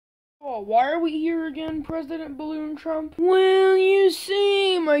Oh, why are we here again, President Balloon Trump? Well, you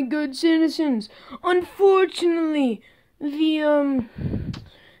see, my good citizens, unfortunately, the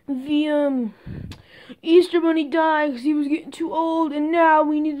Easter Bunny died because he was getting too old, and now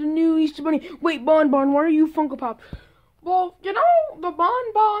we need a new Easter Bunny. Wait, Bon, why are you Funko Pop? Well, you know, the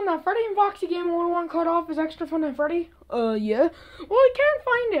Bon that Freddy and Foxy game only one cut off is Extra Fun and Freddy? Yeah. Well, he can't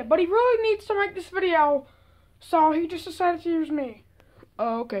find it, but he really needs to make this video, so he just decided to use me.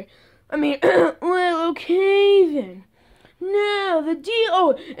 Oh, okay. I mean, well, okay then. Now, the deal.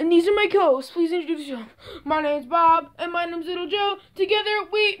 Oh, and these are my co-hosts. Please introduce yourself. My name's Bob, and my name's Little Joe. Together,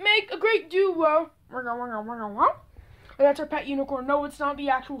 we make a great duo. That's our pet unicorn. No, it's not the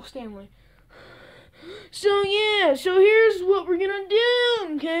actual Stanley. So, yeah. So, here's what we're gonna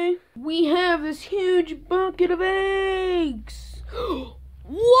do, okay? We have this huge bucket of eggs.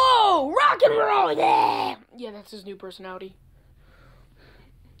 Whoa! Rock and roll, yeah! Yeah, that's his new personality.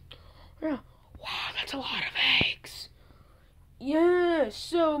 Yeah. Wow, that's a lot of eggs. Yeah,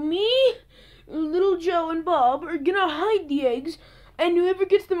 so me, Little Joe, and Bob are gonna hide the eggs, and whoever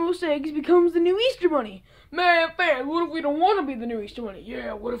gets the most eggs becomes the new Easter Bunny. Man, what if we don't want to be the new Easter Bunny?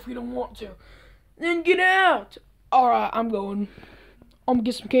 Yeah, what if we don't want to? Then get out. Alright, I'm going. I'm gonna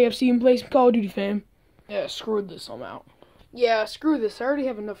get some KFC and play some Call of Duty, fam. Yeah, screw this, I'm out. Yeah, screw this, I already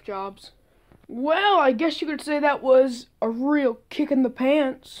have enough jobs. Well, I guess you could say that was a real kick in the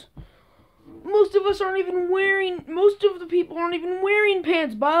pants. Most of the people aren't even wearing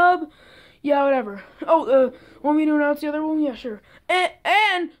pants, Bob. Yeah, whatever. Oh, want me to announce the other one? Yeah, sure.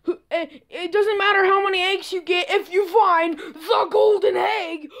 And it doesn't matter how many eggs you get if you find the golden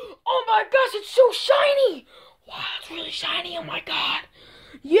egg. Oh my gosh, it's so shiny. Wow, it's really shiny. Oh my god.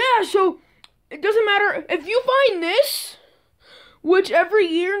 Yeah, so it doesn't matter if you find this, which every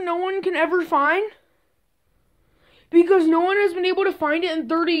year no one can ever find, because no one has been able to find it in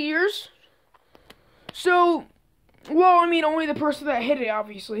 30 years. So, well, I mean, only the person that hit it,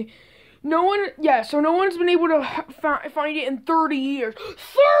 obviously. No one's been able to find it in 30 years. 30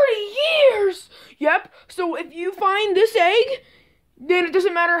 years! Yep. So if you find this egg, then it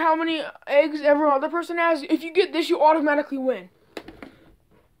doesn't matter how many eggs every other person has. If you get this, you automatically win.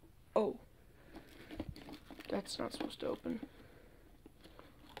 Oh. That's not supposed to open.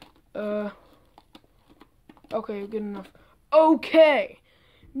 Okay, good enough. Okay.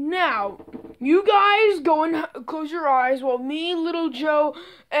 Now, you guys go and close your eyes while me, Little Joe,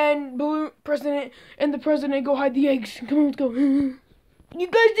 and the President go hide the eggs. Come on, let's go. You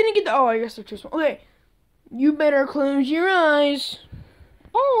guys didn't get the... Oh, I guess they're too small. Okay. You better close your eyes.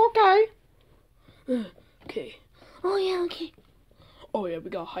 Oh, okay. Okay. Oh, yeah, okay. Oh, yeah, we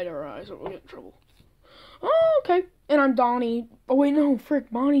gotta hide our eyes or we'll get in trouble. Oh, okay. And I'm Donnie. Oh, wait, no,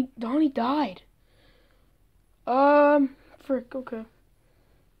 frick. Donnie died. Frick, okay.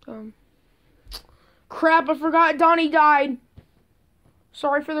 Crap, I forgot Donnie died.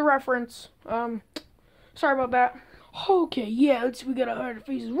 Sorry for the reference. Sorry about that. Okay, yeah, we gotta hide our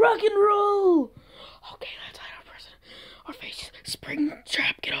faces. Rock and roll! Okay, let's hide our president. Our faces.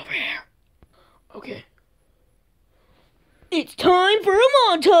 Springtrap, get over here. Okay. It's time for a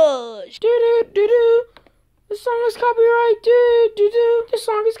montage! Do-do-do-do. This song is copyright. Do-do-do. This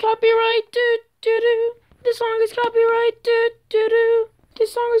song is copyright. Do-do-do. This song is copyright. Do-do-do.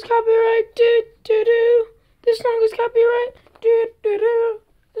 This song is copyright, do-do-do. This song is copyright, do-do-do.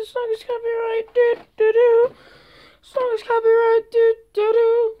 This song is copyright, do-do-do. Song is copyright,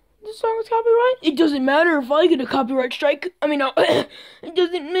 do-do-do. This song is copyright. It doesn't matter if I get a copyright strike. I mean, no. It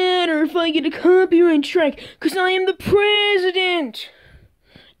doesn't matter if I get a copyright strike, because I am the president.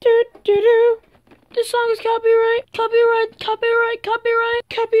 Do-do-do. This song is copyright, copyright.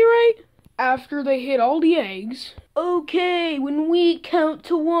 After they hit all the eggs... Okay, when we count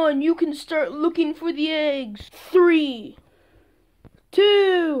to 1, you can start looking for the eggs. 3,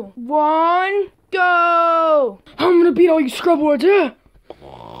 2, 1, go! I'm gonna beat all you scrub lords, yeah?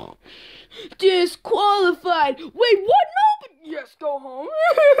 Disqualified! Wait, what? No, but yes, go home.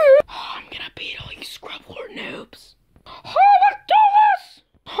 I'm gonna beat all you scrub lord noobs. Oh, let's do this!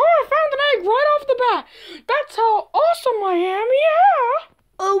 Oh, I found an egg right off the bat. That's how awesome I am, yeah!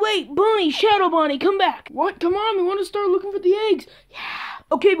 Oh, wait, Bonnie, Shadow Bonnie, come back. What? Come on, we want to start looking for the eggs. Yeah.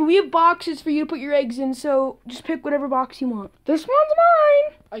 Okay, but we have boxes for you to put your eggs in, so just pick whatever box you want. This one's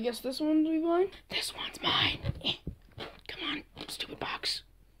mine. I guess this one's mine. This one's mine. Come on, stupid box.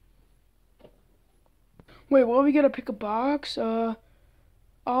 Wait, well, we gotta pick a box.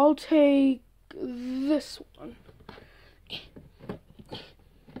 I'll take this one.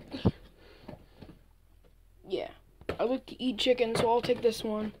 Yeah. I like to eat chicken, so I'll take this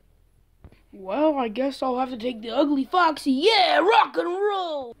one. Well, I guess I'll have to take the ugly foxy. Yeah, rock and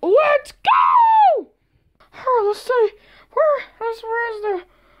roll. Let's go! Oh, let's see. Where's the?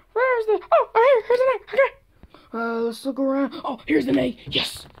 Oh, here's an egg. Okay. Let's look around. Oh, here's an egg.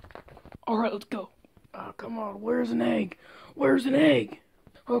 Yes. All right, let's go. Come on. Where's an egg? Where's an egg?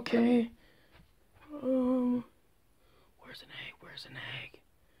 Okay. Where's an egg? Where's an egg?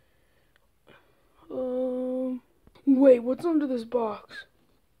 Wait, what's under this box?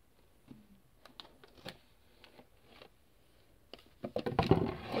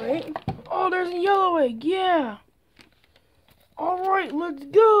 Wait. Oh, there's a yellow egg. Yeah. All right, let's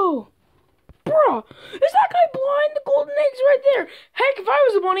go. Bruh, is that guy blind? The golden egg's right there. Heck, if I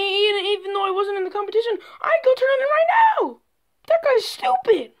was a bunny, even though I wasn't in the competition, I'd go turn on it right now. That guy's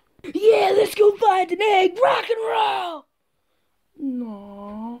stupid. Yeah, let's go find an egg. Rock and roll.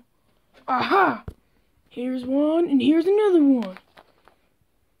 No. Aha. Here's one, and here's another one.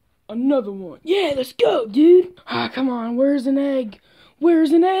 Another one. Yeah, let's go, dude. Come on. Where's an egg?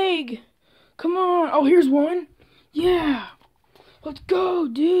 Where's an egg? Come on. Oh, here's one. Yeah. Let's go,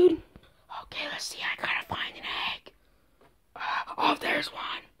 dude. Okay, let's see. I gotta find an egg. Oh, there's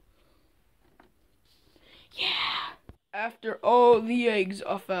one. Yeah. After all the eggs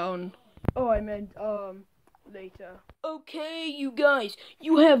are found. Oh, I meant, later. Okay, you guys.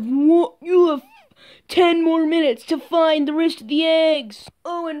 You have 10 more minutes to find the rest of the eggs.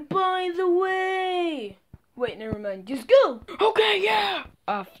 Oh, and by the way... Wait, never mind. Just go. Okay, yeah.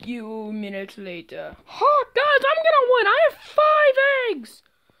 A few minutes later. Huh, guys, I'm gonna win. I have 5 eggs.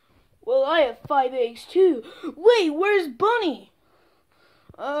 Well, I have 5 eggs, too. Wait, where's Bunny?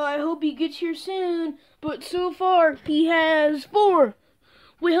 I hope he gets here soon. But so far, he has 4.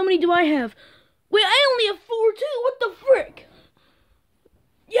 Wait, how many do I have? Wait, I only have 4, too. What the frick?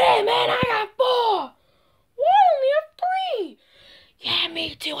 Yeah, man, I got 4. Well, I only have 3. Yeah,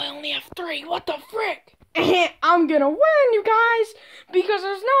 me too. I only have 3. What the frick? I'm gonna win, you guys, because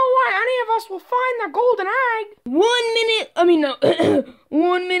there's no way any of us will find the golden egg. 1 minute,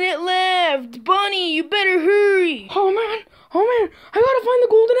 1 minute left. Bunny, you better hurry. Oh man, I gotta find the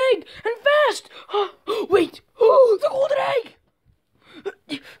golden egg, and fast. Wait, the golden egg.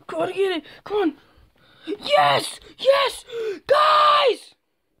 Gotta get it, come on. Yes, guys.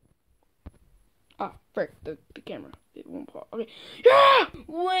 Frick, the camera. It won't pop. Okay. Yeah!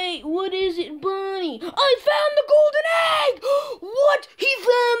 Wait, what is it, Bunny? I found the golden egg! What? He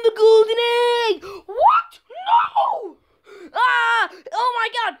found the golden egg! What? No! Oh my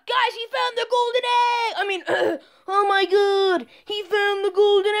god! Guys, he found the golden egg! Oh my god! He found the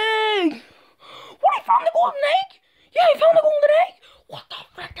golden egg! What, he found the golden egg? Yeah, he found the golden egg! What the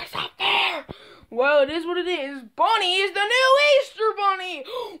frick is up there? Well, it is what it is. Bunny is the new Easter Bunny!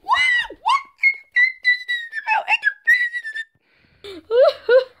 What?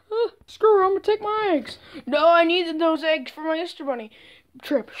 Screw it, I'm gonna take my eggs. No, I needed those eggs for my Easter Bunny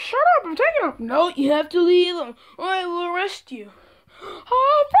trip. Shut up, I'm taking them. No, you have to leave them, or I will arrest you.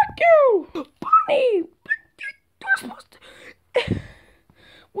 Oh, fuck you! Bunny! We're supposed to...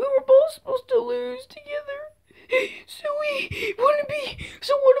 We were both supposed to lose together. So we wouldn't be...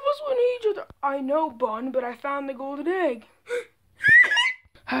 So one of us wouldn't hate each other. I know, Bun, but I found the golden egg.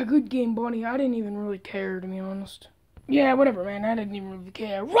 Good game, Bunny. I didn't even really care, to be honest. Yeah, whatever, man. I didn't even really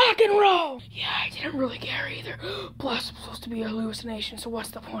care. Rock and roll! Yeah, I didn't really care either. Plus, it's supposed to be a hallucination, so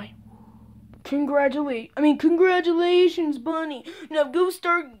what's the point? Congratulations, Bunny. Now go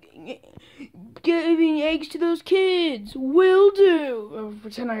start giving eggs to those kids. Will do.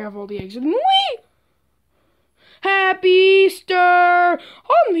 Pretend I have all the eggs. Whee! Happy Easter!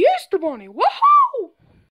 I'm the Easter Bunny. Woohoo!